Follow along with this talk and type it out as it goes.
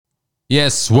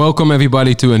Yes, welcome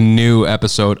everybody to a new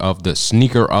episode of the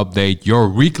Sneaker Update, your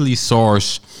weekly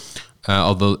source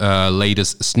of the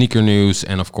latest sneaker news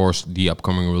and of course the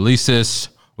upcoming releases.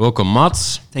 Welcome,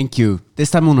 Mats. Thank you. This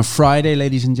time on a Friday,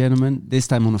 ladies and gentlemen. This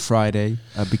time on a Friday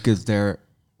because there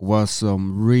was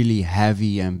some really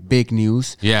heavy and big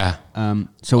news. Yeah.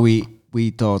 So we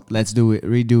thought let's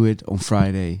redo it on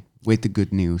Friday with the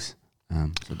good news.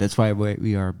 So that's why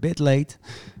we are a bit late.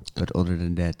 But other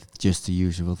than that, just the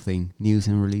usual thing. News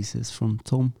and releases from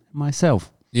Tom and myself.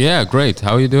 Yeah, great.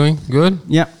 How are you doing? Good?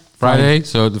 Yeah. Friday,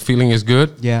 so the feeling is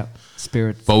good? Yeah,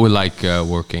 spirit. But we like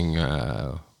working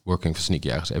for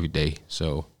Sneakyjagers every day.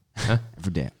 So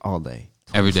Every day, all day.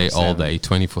 every day, all day,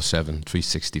 24/7,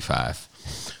 365.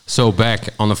 So back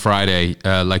on a Friday,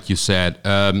 like you said.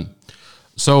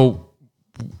 So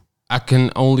I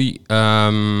can only...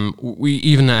 we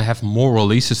even have more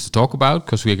releases to talk about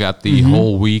because we got the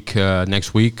whole week,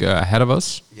 next week ahead of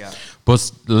us. Yeah.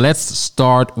 But let's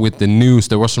start with the news.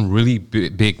 There was some really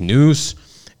big news.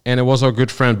 And it was our good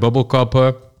friend Bubble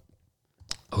Cupper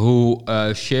who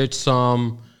shared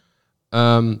some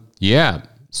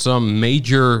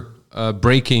major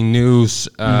breaking news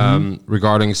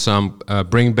regarding some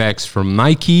bringbacks from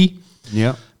Nike.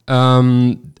 Yeah.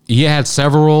 He had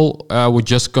several. We're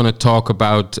just going to talk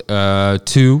about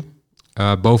two.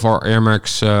 Both are Air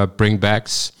Max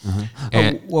bringbacks.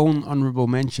 And One honorable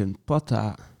mention,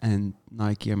 Pata and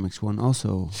Nike Air Max 1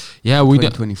 also. yeah, we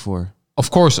 2024. of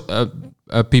course,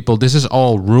 people, this is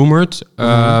all rumored,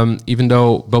 even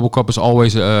though Bubble Cup is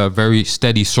always a very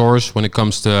steady source when it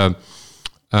comes to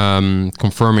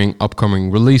confirming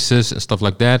upcoming releases and stuff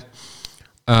like that.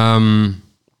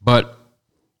 But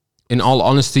in all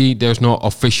honesty, there's no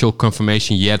official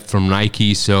confirmation yet from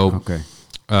Nike, so Okay.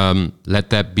 let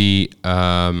that be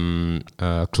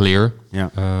clear. Yeah.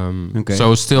 Okay.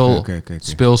 So still, Okay.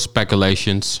 still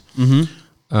speculations.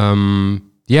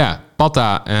 Yeah,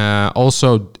 Pata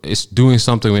also is doing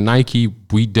something with Nike.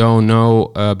 We don't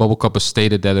know. Bubble Cup has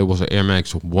stated that it was an Air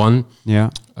Max 1. Yeah.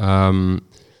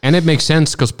 And it makes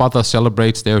sense because Pata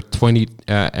celebrates their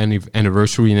 20th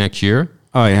anniversary next year.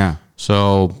 Oh yeah.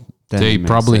 So Then they it makes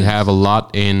probably sense. have a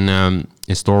lot in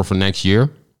store for next year.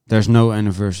 There's no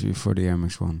anniversary for the Air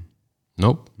Max 1.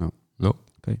 Nope. No. Nope.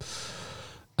 Okay.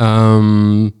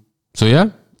 So yeah,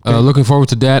 looking forward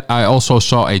to that. I also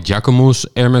saw a Jacquemus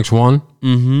Air Max 1,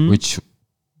 which...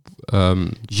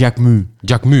 Jacquemus.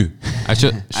 Jacquemus. I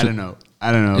should, I don't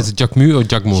know. Is it Jacquemus or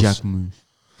Jacquemus? Jacquemus.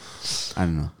 I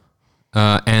don't know.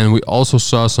 And we also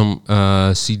saw some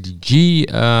CDG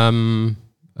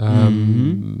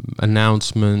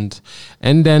announcement.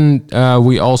 And then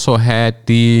we also had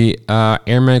the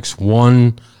Air Max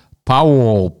 1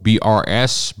 Powerwall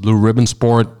BRS Blue Ribbon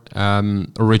Sport.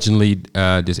 Originally,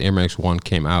 this Air Max 1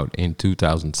 came out in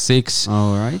 2006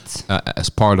 All right. as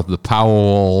part of the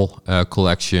Powerwall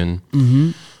collection.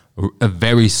 A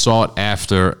very sought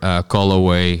after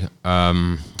colorway,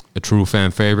 a true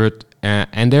fan favorite.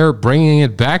 And they're bringing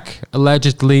it back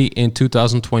allegedly in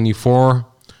 2024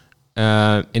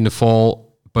 in the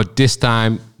fall, but this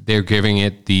time they're giving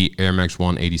it the Air Max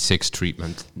 186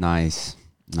 treatment. Nice.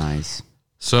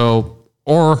 So,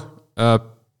 or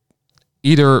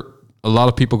either a lot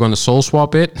of people going to soul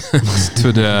swap it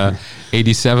to the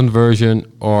 87 version,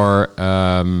 or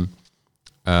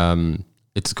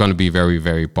it's going to be very,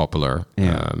 very popular.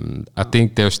 Yeah. I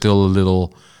think there's still a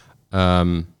little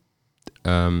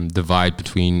divide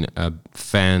between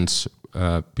fans,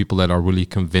 people that are really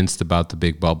convinced about the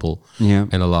big bubble, Yeah.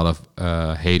 and a lot of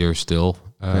haters still.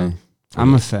 Okay.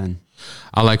 I'm a fan.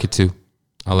 I like it too.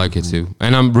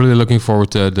 And I'm really looking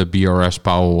forward to the BRS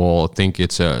Powerwall. I think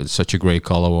it's such a great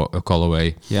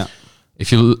colorway. Yeah.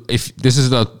 If this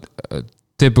is a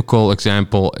typical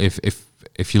example,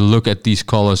 if you look at these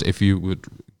colors, if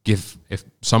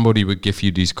somebody would give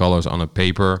you these colors on a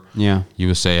paper, Yeah. you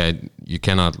would say you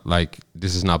cannot, like,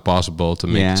 this is not possible to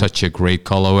make Yeah. such a great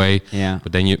colorway. Yeah.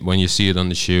 But then when you see it on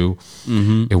the shoe,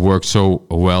 it works so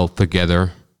well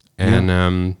together.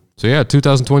 And so yeah,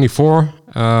 2024,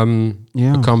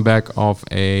 a comeback of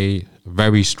a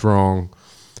very strong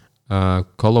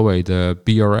colorway, the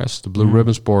BRS, the Blue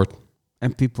Ribbon Sport.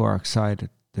 And people are excited.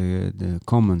 The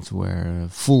comments were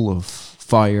full of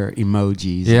fire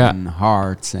emojis and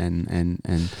hearts and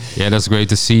Yeah, that's great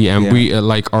to see. And we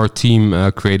like our team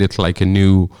created like a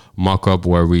new mock-up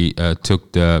where we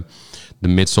took the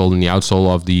midsole and the outsole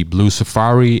of the Blue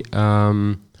Safari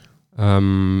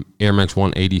Air Max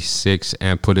 186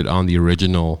 and put it on the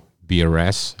original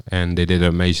BRS, and they did an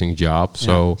amazing job.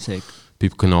 So sick.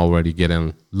 People can already get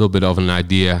a little bit of an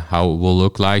idea how it will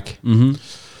look like.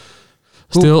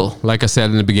 Still, like I said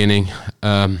in the beginning,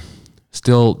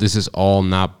 Still, this is all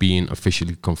not being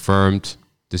officially confirmed.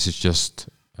 This is just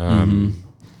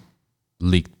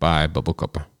leaked by Bubble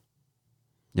Copper.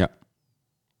 Yeah.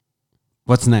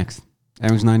 What's next?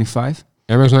 Air Max 95?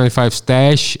 Air Max 95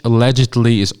 Stash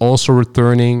allegedly is also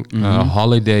returning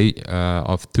holiday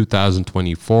of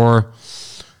 2024.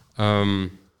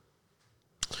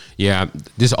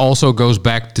 This also goes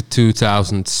back to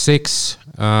 2006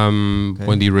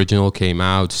 when the original came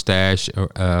out. Stash,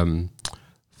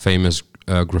 famous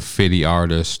graffiti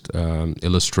artist,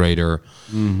 illustrator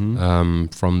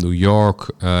from New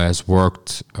York, has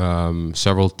worked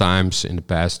several times in the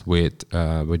past with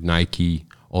Nike,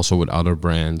 also with other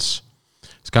brands.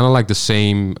 It's kind of like the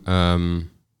same,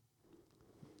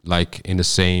 like in the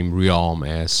same realm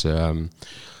as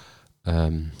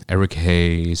Eric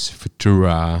Hayes,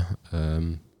 Futura,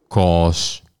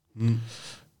 Cause,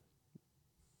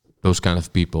 those kind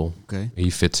of people. Okay. He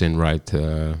fits in right.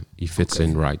 He fits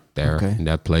in right there in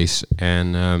that place.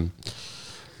 And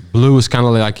blue is kind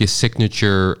of like his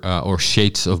signature, or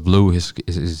shades of blue.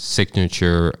 His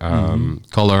signature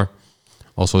color.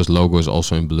 Also, his logo is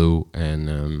also in blue.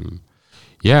 And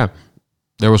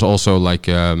there was also like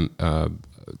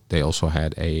they also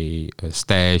had a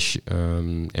Stash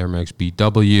Air Max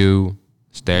BW,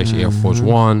 Stash Air Force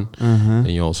One, and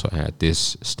you also had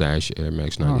this Stash Air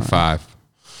Max 95.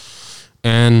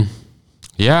 And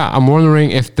I'm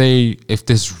wondering if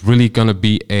this really gonna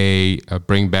be a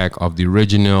bring back of the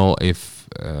original, if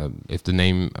the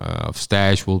name of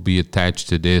Stash will be attached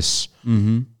to this,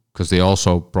 because they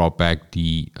also brought back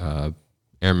the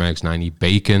Air Max 90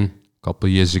 Bacon a couple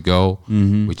of years ago,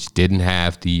 which didn't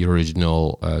have the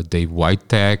original Dave White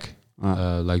tag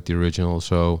like the original.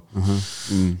 So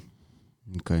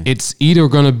it's either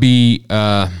gonna be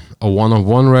a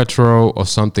one-on-one retro or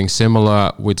something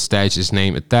similar with Stash's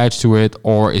name attached to it,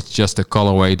 or it's just a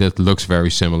colorway that looks very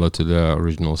similar to the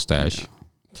original Stash.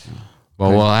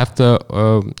 Well, we'll have to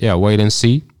wait and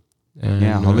see.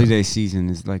 And, holiday season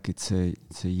is like it's a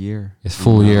year. It's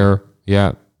full year.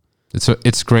 Yeah,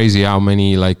 it's crazy how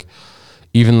many, like,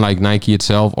 even like Nike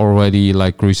itself already,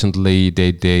 like recently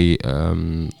they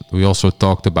we also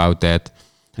talked about that.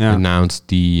 Announced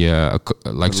the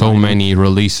so many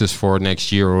releases for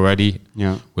next year already.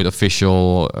 With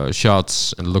official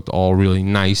shots, and looked all really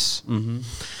nice.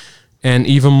 And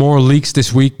even more leaks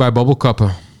this week by Bubble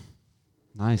Copper.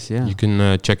 Nice, yeah. You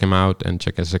can check him out and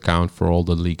check his account for all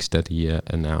the leaks that he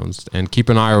announced. And keep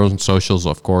an eye on socials,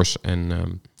 of course,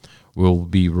 and we'll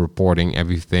be reporting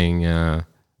everything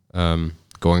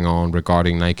going on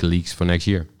regarding Nike leaks for next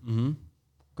year.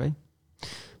 Okay.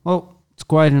 Well, it's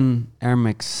quite an Air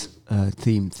Max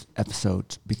themed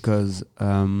episode, because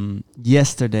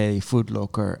yesterday Foot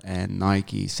Locker and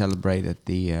Nike celebrated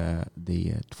the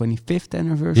 25th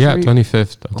anniversary. Yeah,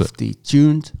 25th of the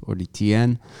Tuned, or the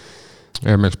TN.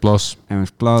 Air Max Plus. Air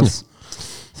Max Plus.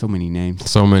 So many names.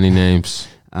 So many names.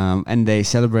 And they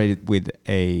celebrated with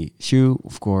a shoe,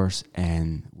 of course,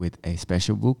 and with a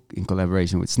special book in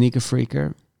collaboration with Sneaker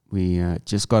Freaker. We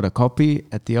just got a copy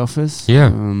at the office. Yeah,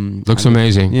 looks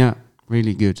amazing. Yeah,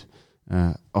 really good.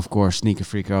 Of course, Sneaker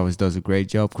Freaker always does a great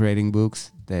job creating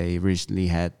books. They recently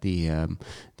had the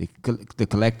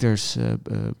collector's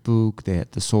book. They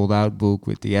had the sold out book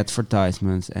with the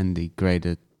advertisements, and the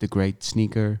great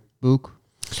sneaker book.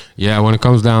 Yeah, when it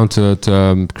comes down to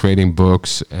creating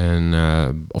books, and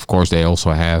of course they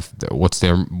also have what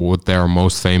they're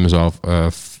most famous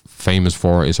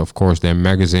for is, of course, their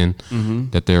magazine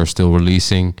that they are still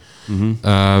releasing,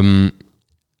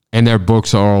 and their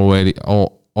books are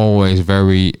always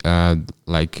very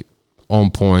like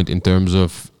on point in terms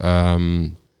of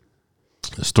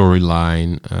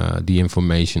storyline. The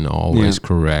information always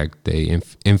correct. They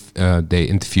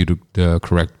interview the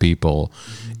correct people.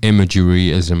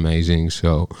 Imagery is amazing.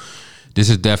 So this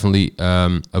is definitely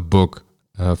a book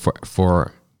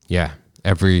for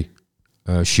every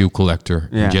shoe collector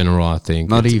in general. I think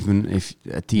not even if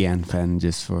a TN fan,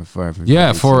 just for everybody.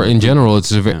 Yeah, in general,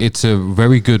 it's a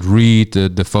very good read.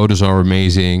 The photos are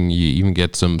amazing. You even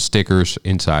get some stickers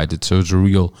inside it, so it's a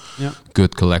real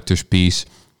good collector's piece,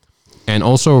 and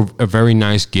also a very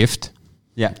nice gift.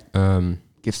 Yeah.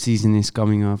 Gift season is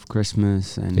coming up,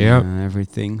 Christmas and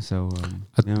everything. So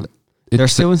they're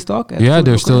still in stock.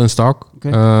 They're still in stock.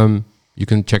 Okay. You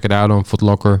can check it out on Foot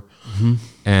Locker,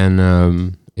 and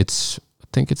I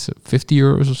think it's 50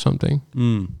 euros or something,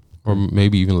 or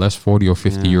maybe even less, 40 or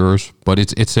 50 euros. But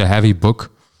it's a heavy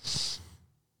book.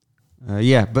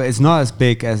 But it's not as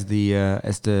big as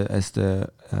the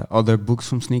other books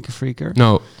from Sneaker Freaker.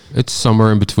 No, it's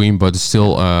somewhere in between, but it's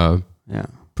still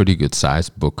pretty good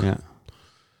sized book. Yeah.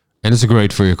 And it's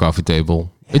great for your coffee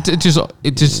table. It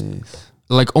just Yes.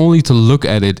 like only to look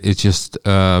at it. It's just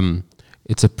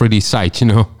it's a pretty sight, you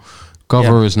know.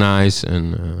 Cover Yeah. is nice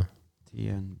and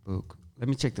TN book. Let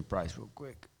me check the price real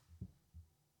quick.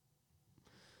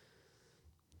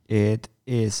 It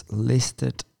is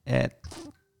listed at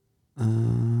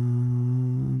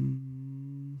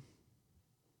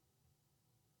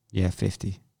yeah,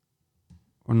 50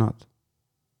 or not.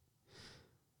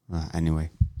 Anyway,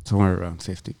 somewhere around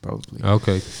 50 probably.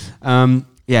 okay.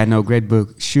 Yeah, no, great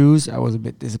book. Shoes, I was a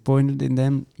bit disappointed in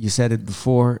them. You said it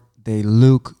before. They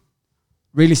look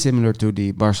really similar to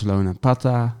the Barcelona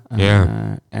Pata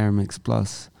Air Max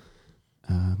Plus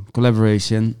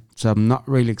collaboration. So I'm not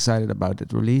really excited about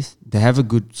that release. They have a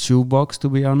good shoe box, to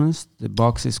be honest. The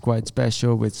box is quite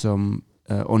special with some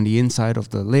on the inside of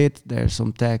the lid. There's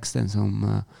some text and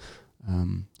some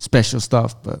special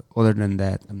stuff. But other than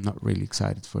that, I'm not really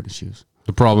excited for the shoes.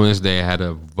 The problem is they had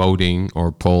a voting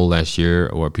or poll last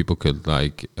year where people could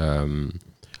like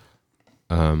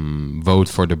vote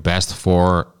for the best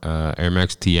 4 Air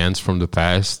Max TNs from the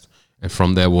past, and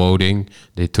from their voting,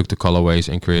 they took the colorways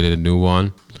and created a new one.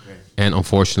 Okay. And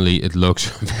unfortunately, it looks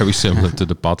very similar to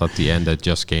the Pata TN that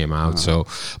just came out. So,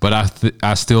 but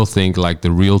I still think like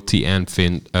the real TN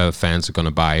fans are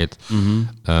gonna buy it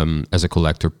as a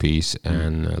collector piece.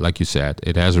 And like you said,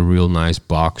 it has a real nice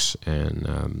box,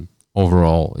 and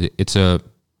overall, it's a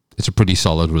pretty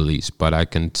solid release. But I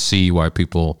can see why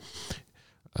people.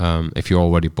 If you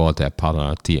already bought that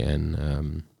Pata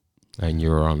TN and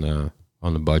you're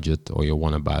on a budget or you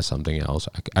want to buy something else,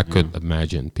 I could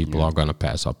imagine people are gonna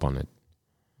pass up on it.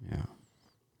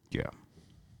 Yeah.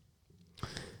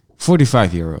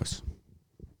 45 euros.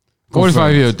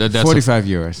 45 euros. That's 45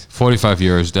 euros. 45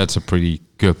 euros. That's a pretty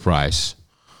good price.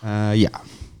 Yeah,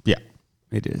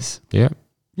 it is. Yeah.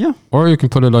 Yeah. Or you can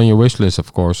put it on your wish list,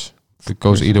 of course. It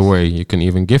goes either way. You can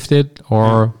even gift it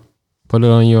or put it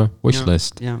on your wish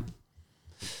list. Yeah.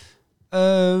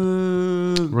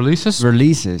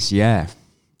 Releases? Yeah.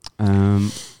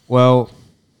 Well,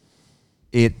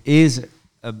 it is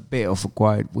a bit of a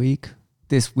quiet week.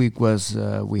 This week was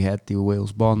we had the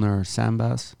Wales Bonner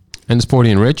Sambas. And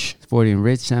Sporty and Rich. Sporty and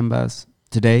Rich Sambas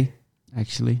today,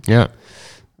 actually. Yeah.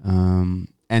 And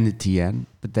the TN,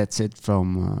 but that's it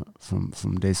from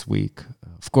this week.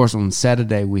 Of course, on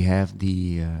Saturday we have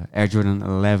the Air Jordan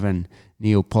 11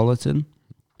 Neapolitan.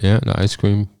 Yeah, the ice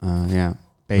cream.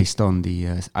 Based on the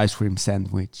ice cream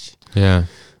sandwich. Yeah,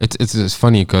 it's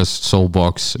funny because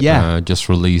Soulbox just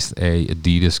released a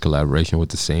Adidas collaboration with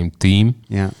the same team.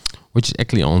 Yeah, which is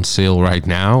actually on sale right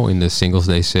now in the Singles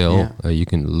Day sale. Yeah. You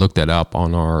can look that up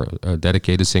on our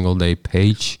dedicated Single Day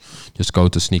page. Just go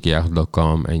to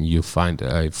sneakyjager.com and you find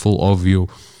a full overview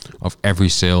of every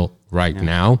sale right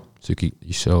now, so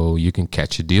you can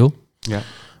catch a deal. Yeah.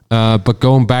 But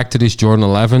going back to this Jordan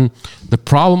 11, the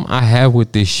problem I have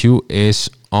with this shoe is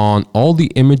on all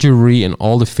the imagery and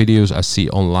all the videos I see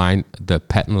online, the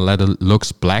patent leather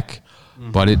looks black,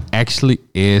 but it actually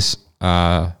is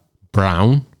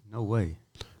brown. No way.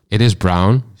 It is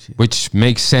brown, which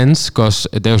makes sense because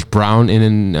there's brown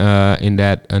in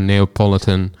that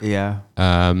Neapolitan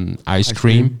ice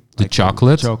cream, the like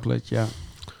chocolate. Chocolate, yeah.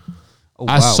 Oh,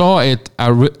 I saw it.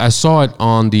 I saw it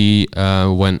on the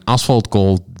when Asphalt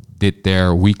Gold did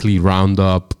their weekly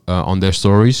roundup on their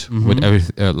stories with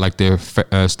like their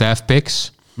staff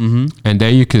picks, and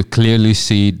there you could clearly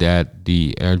see that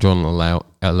the Air Jordan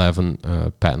 11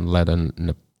 patent leather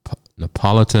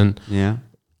Neapolitan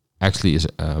actually is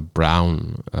a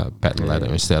brown patent leather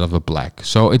instead of a black.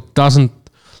 So it doesn't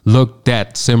look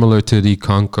that similar to the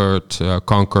Concord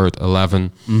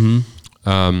 11.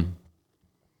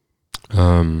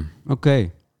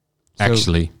 Okay.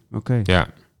 Actually. Okay. Yeah.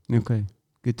 Okay.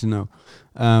 Good to know.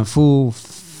 Full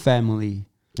family.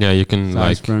 Yeah, you can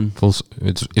like run. full.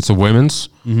 It's a women's,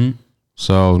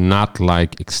 so not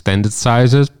like extended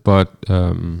sizes, but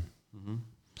you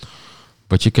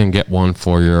can get one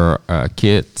for your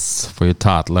kids, for your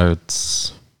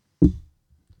toddlers.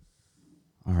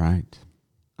 All right.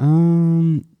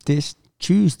 Next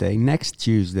Tuesday,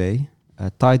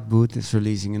 Tight Boot is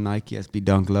releasing a Nike SB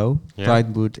Dunk Low. Yeah.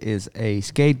 Tight Boot is a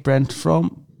skate brand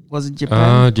from, was it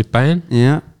Japan? Japan?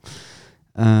 Yeah.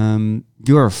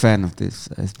 You're a fan of this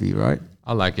SB, right?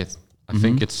 I like it. I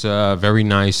think it's a very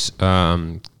nice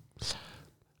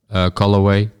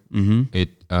colorway. It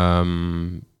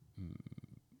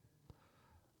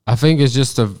I think it's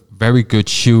just a very good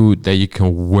shoe that you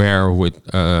can wear with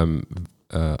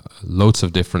loads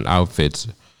of different outfits.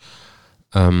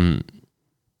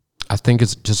 I think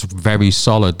it's just very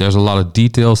solid. There's a lot of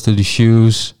details to the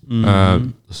shoes,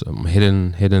 some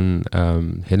hidden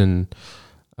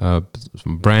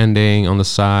some branding on the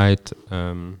side,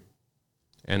 and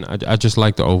I just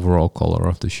like the overall color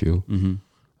of the shoe. Mm-hmm.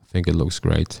 I think it looks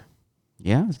great.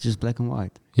 Yeah, it's just black and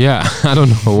white. Yeah, I don't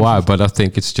know why, but I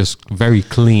think it's just very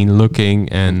clean looking,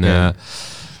 and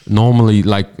normally,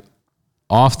 like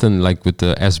often, like with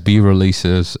the SB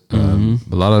releases,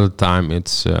 a lot of the time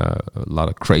it's a lot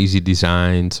of crazy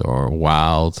designs or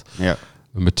wild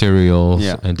materials,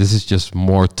 and this is just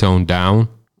more toned down.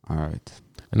 All right.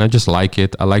 And I just like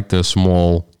it. I like the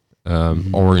small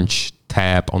orange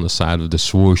tab on the side of the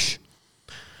swoosh.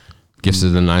 Gives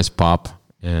it a nice pop.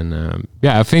 And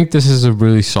I think this is a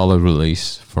really solid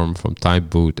release from Type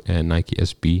Boot and Nike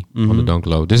SB on the Dunk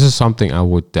Low. This is something I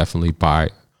would definitely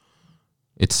buy.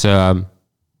 It's not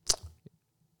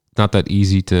that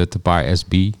easy to buy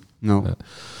SB. No.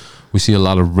 We see a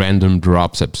lot of random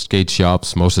drops at skate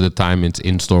shops. Most of the time it's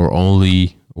in-store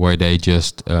only, where they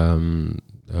just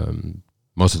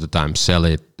most of the time sell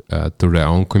it to their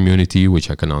own community, which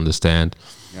I can understand.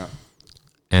 Yeah.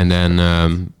 And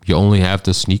then you only have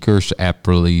the sneakers app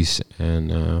release,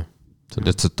 and so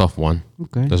that's a tough one.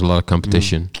 Okay. There's a lot of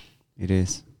competition. It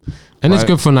is. And it's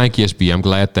good for Nike SB. I'm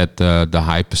glad that the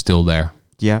hype is still there.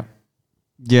 Yeah.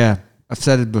 Yeah. I've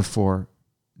said it before.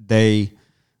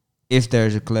 If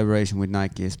there's a collaboration with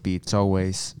Nike SB, it's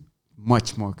always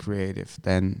much more creative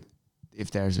than if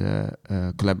there's a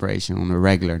collaboration on a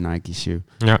regular Nike shoe.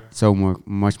 Yeah. So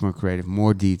much more creative,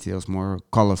 more details, more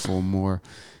colorful, more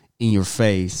in your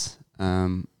face,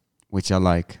 which I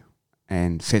like,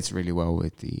 and fits really well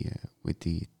with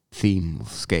the theme of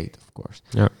skate, of course.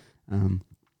 Yeah.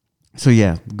 So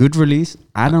yeah, good release.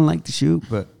 I don't like the shoe,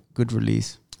 but good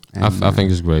release. And, I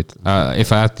think it's great.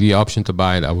 If I had the option to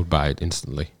buy it, I would buy it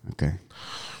instantly. Okay.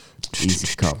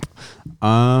 Easy cup.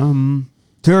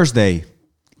 Thursday,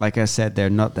 like I said, there are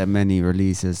not that many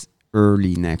releases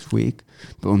early next week,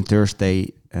 but on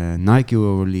Thursday, Nike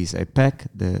will release a pack,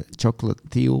 the chocolate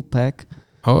teal pack.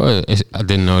 Oh, I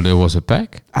didn't know there was a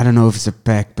pack. I don't know if it's a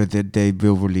pack, but they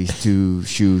will release 2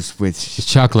 shoes with the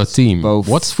chocolate team. Both.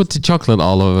 What's with the chocolate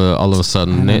all of a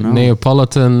sudden? I don't know.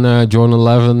 Neapolitan, Jordan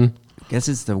 11. I guess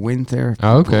it's the winter.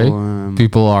 Oh, okay.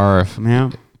 People are.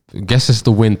 Yeah. Guess it's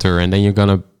the winter, and then you're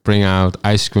gonna bring out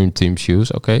ice cream team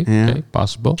shoes. Okay. Yeah. Okay.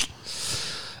 Possible.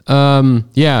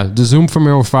 The Zoom from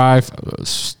Hero 5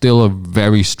 still a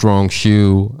very strong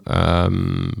shoe.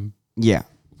 Yeah.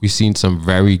 We've seen some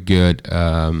very good.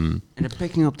 And they're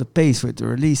picking up the pace with the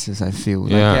releases, I feel.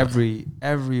 Like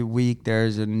every week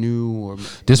there's a new... Or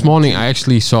this morning I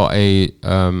actually saw a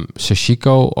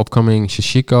upcoming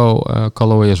Shishiko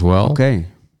colorway as well. Okay.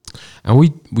 And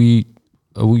we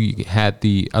had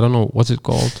the, I don't know, what's it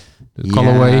called? The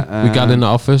colorway we got in the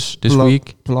office this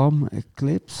week. Plum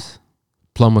Eclipse.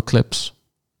 Plum Eclipse.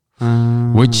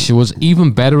 Which was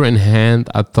even better in hand,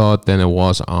 I thought, than it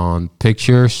was on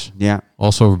pictures. Yeah.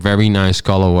 Also, very nice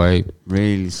colorway.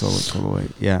 Really solid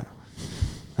colorway.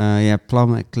 Yeah.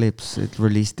 Plum Eclipse. It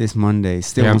released this Monday.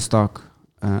 Still on stock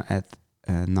at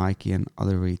Nike and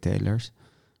other retailers.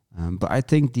 But I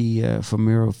think the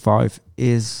Vomero 5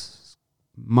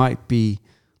 might be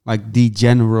like the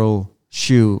general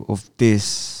shoe of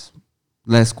this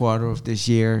last quarter of this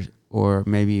year, or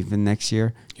maybe even next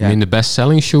year. You mean the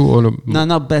best-selling shoe, or the no,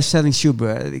 not best-selling shoe,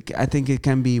 but I think it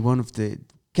can be one of the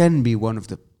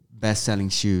best-selling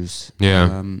shoes.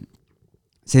 Yeah.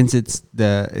 Since it's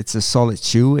a solid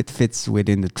shoe, it fits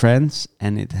within the trends,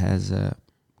 and it has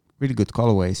really good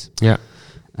colorways. Yeah.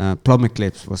 Plum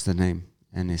Eclipse was the name,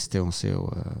 and it's still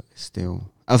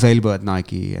available at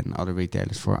Nike and other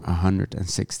retailers for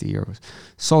 €160.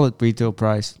 Solid retail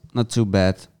price, not too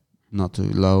bad, not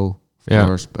too low.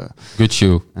 Course, but good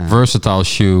shoe, versatile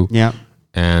shoe. Yeah,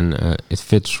 and it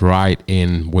fits right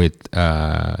in with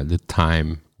the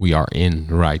time we are in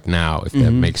right now, if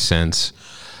that makes sense.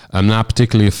 I'm not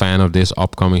particularly a fan of this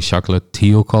upcoming chocolate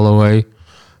teal colorway,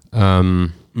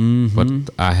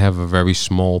 but I have a very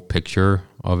small picture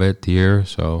of it here.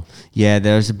 So yeah,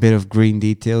 there's a bit of green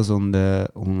details on the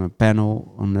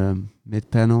panel, on the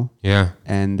mid panel. Yeah,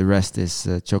 and the rest is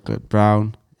chocolate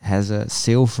brown. Has a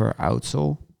silver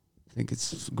outsole. I think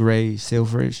it's gray,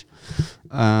 silverish.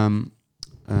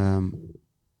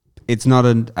 It's not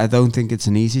I don't think it's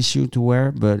an easy shoe to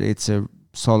wear, but it's a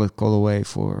solid colorway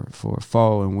for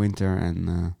fall and winter,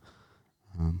 and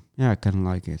I kind of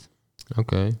like it.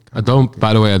 Okay.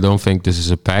 By the way, I don't think this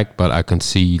is a pack, but I can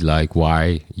see like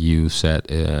why you said.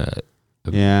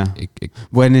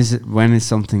 When is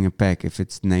something a pack? If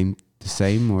it's named the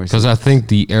same, or because I think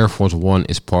the Air Force One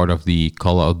is part of the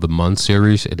Color of the Month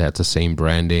series. It had the same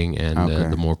branding and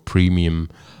the more premium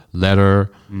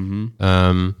leather.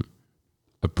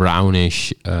 a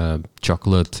brownish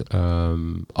chocolate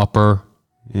upper.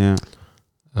 Yeah.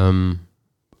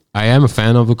 I am a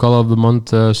fan of the Color of the Month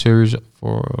series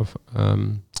of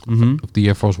the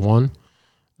Air Force One.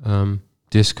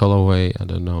 This colorway, I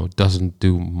don't know, doesn't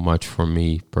do much for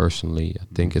me personally. I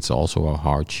think it's also a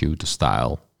hard shoe to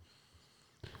style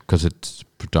because it's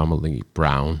predominantly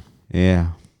brown.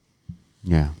 Yeah.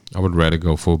 Yeah. I would rather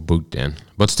go for a boot then,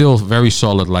 but still very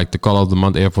solid. Like the Color of the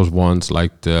Month Air Force Ones,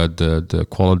 like the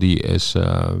quality is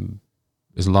a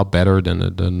lot better than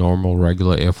the normal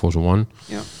regular Air Force One.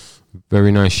 Yeah.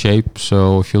 Very nice shape.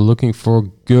 So if you're looking for a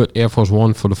good Air Force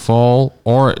One for the fall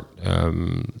or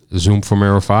Zoom from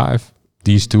Aero 5,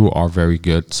 these two are very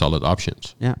good, solid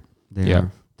options. Yeah. They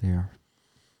are.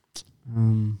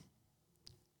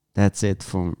 That's it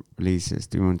for releases.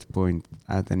 Do you want to point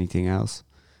out anything else?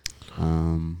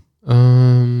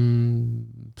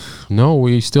 No,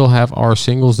 we still have our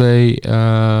Singles Day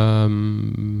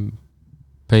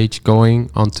page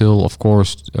going until, of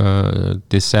course,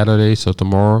 this Saturday, so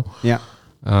tomorrow. Yeah.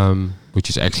 Which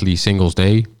is actually Singles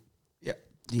Day. Yeah.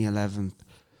 The 11th.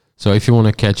 So if you want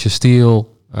to catch a steal,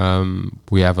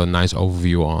 we have a nice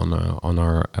overview on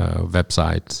our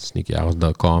website,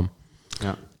 sneakyhours.com.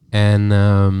 Yeah. And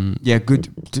good.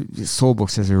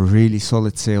 Soulbox has a really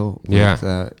solid sale. With,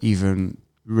 even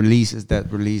releases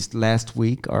that released last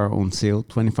week are on sale,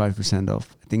 25%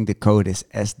 off. I think the code is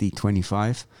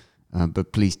SD25.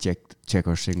 But please check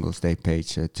our Singles Day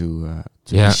page to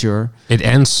be sure. It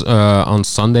ends on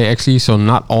Sunday actually, so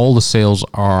not all the sales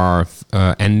are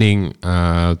ending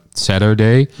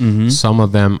Saturday. Some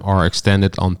of them are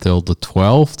extended until the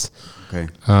 12th. Okay.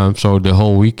 So the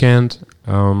whole weekend.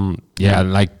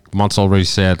 Like Mats already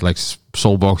said, like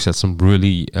Soulbox had some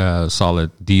really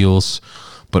solid deals,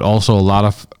 but also a lot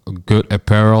of good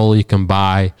apparel you can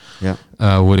buy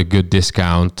with a good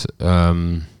discount.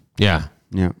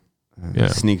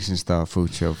 Sneakers and stuff,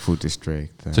 food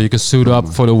district. So you can suit up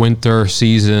for the winter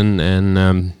season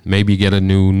and maybe get a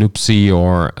new Nupsi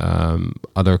or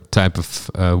other type of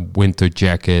winter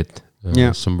jacket.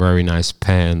 Some very nice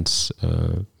pants,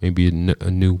 maybe a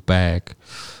new bag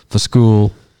for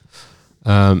school.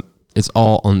 It's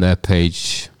all on that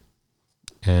page,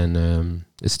 and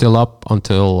it's still up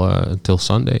until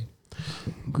Sunday.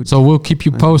 Good. So we'll keep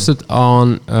you posted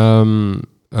on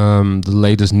the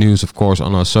latest news, of course,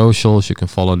 on our socials. You can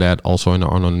follow that also on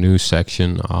our news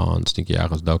section on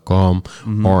sneakyjagers.com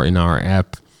or in our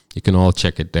app. You can all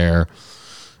check it there.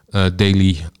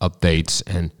 Daily updates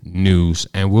and news.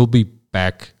 And we'll be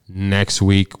back next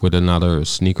week with another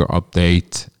sneaker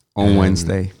update. On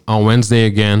Wednesday. On Wednesday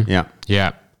again. Yeah.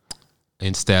 Yeah.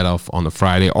 Instead of on a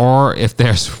Friday. Or if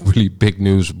there's really big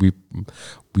news,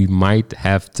 we might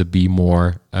have to be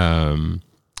more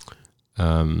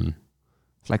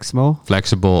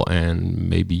flexible and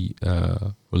maybe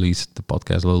release the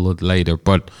podcast a little bit later.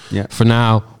 But for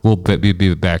now, we'll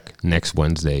be back next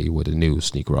Wednesday with a new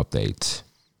sneaker update.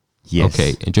 Yes.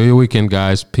 Okay. Enjoy your weekend,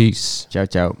 guys. Peace. Ciao,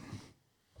 ciao.